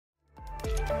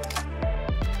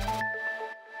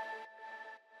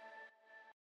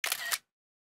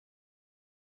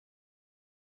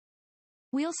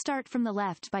We'll start from the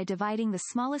left by dividing the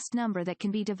smallest number that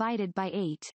can be divided by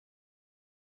 8.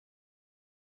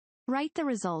 Write the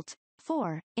result,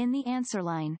 4, in the answer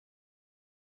line.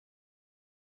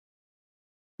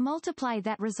 Multiply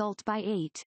that result by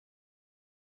 8.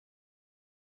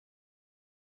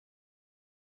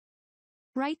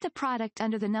 Write the product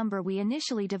under the number we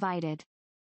initially divided.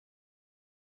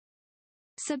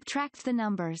 Subtract the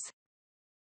numbers.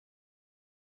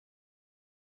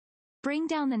 Bring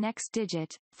down the next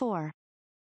digit, 4.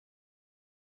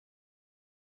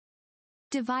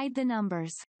 Divide the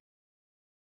numbers.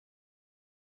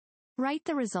 Write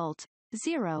the result,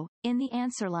 0, in the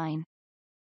answer line.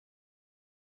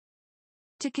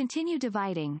 To continue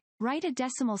dividing, write a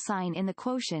decimal sign in the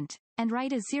quotient, and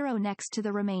write a 0 next to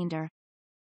the remainder.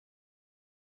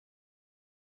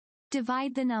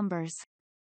 Divide the numbers.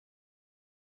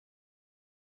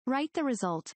 Write the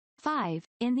result, 5,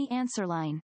 in the answer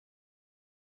line.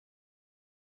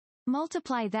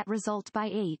 Multiply that result by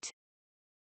 8.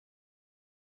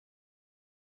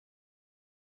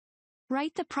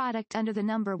 Write the product under the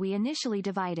number we initially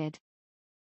divided.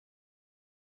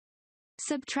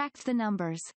 Subtract the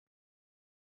numbers.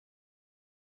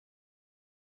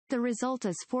 The result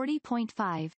is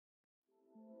 40.5.